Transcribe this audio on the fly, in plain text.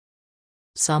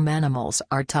Some animals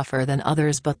are tougher than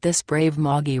others, but this brave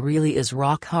Moggy really is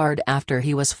rock hard after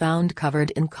he was found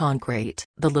covered in concrete.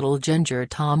 The little ginger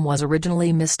Tom was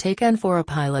originally mistaken for a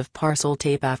pile of parcel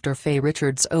tape after Faye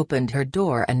Richards opened her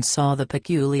door and saw the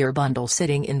peculiar bundle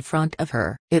sitting in front of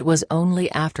her. It was only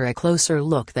after a closer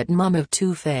look that mum of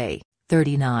two, Faye,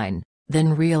 39,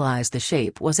 then realized the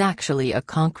shape was actually a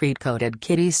concrete-coated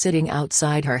kitty sitting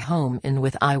outside her home in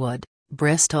Withywood,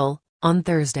 Bristol. On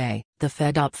Thursday, the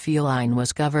fed-up feline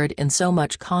was covered in so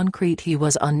much concrete he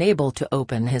was unable to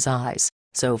open his eyes,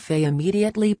 so Faye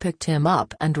immediately picked him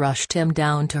up and rushed him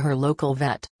down to her local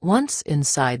vet. Once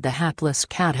inside, the hapless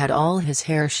cat had all his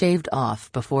hair shaved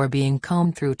off before being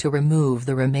combed through to remove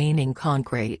the remaining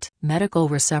concrete. Medical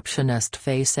receptionist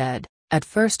Faye said, "At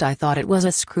first I thought it was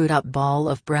a screwed-up ball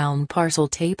of brown parcel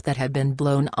tape that had been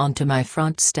blown onto my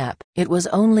front step. It was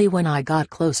only when I got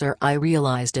closer I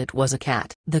realized it was a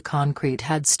cat." The concrete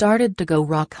had started to go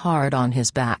rock hard on his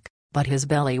back, but his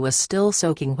belly was still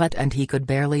soaking wet and he could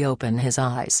barely open his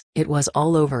eyes. It was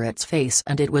all over its face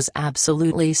and it was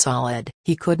absolutely solid.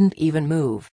 He couldn't even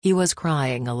move. He was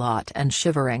crying a lot and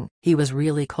shivering. He was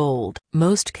really cold.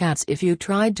 Most cats, if you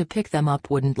tried to pick them up,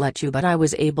 wouldn't let you, but I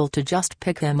was able to just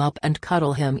pick him up and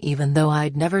cuddle him even though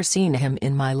I'd never seen him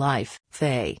in my life.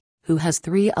 Faye, who has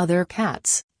 3 other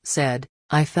cats, said,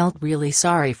 "I felt really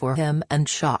sorry for him and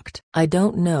shocked. I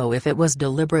don't know if it was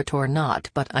deliberate or not,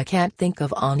 but I can't think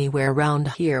of anywhere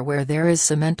around here where there is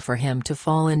cement for him to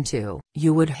fall into.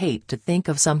 You would hate to think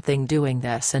of something doing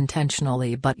this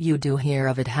intentionally, but you do hear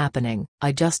of it happening.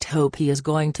 I just hope he is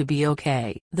going to be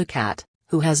okay." The cat,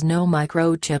 who has no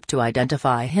microchip to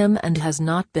identify him and has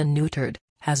not been neutered,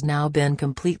 has now been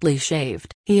completely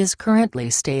shaved. He is currently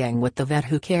staying with the vet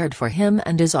who cared for him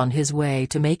and is on his way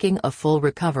to making a full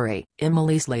recovery.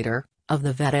 Emily Slater, of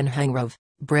the vet in Hangrove,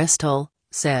 Bristol,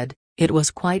 said, "It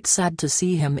was quite sad to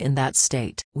see him in that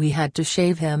state. We had to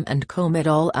shave him and comb it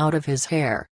all out of his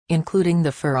hair, including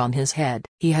the fur on his head.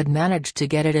 He had managed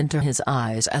to get it into his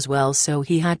eyes as well, so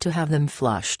he had to have them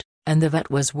flushed, and the vet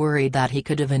was worried that he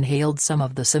could have inhaled some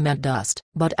of the cement dust.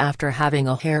 But after having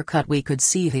a haircut we could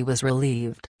see he was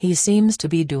relieved. He seems to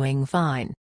be doing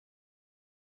fine."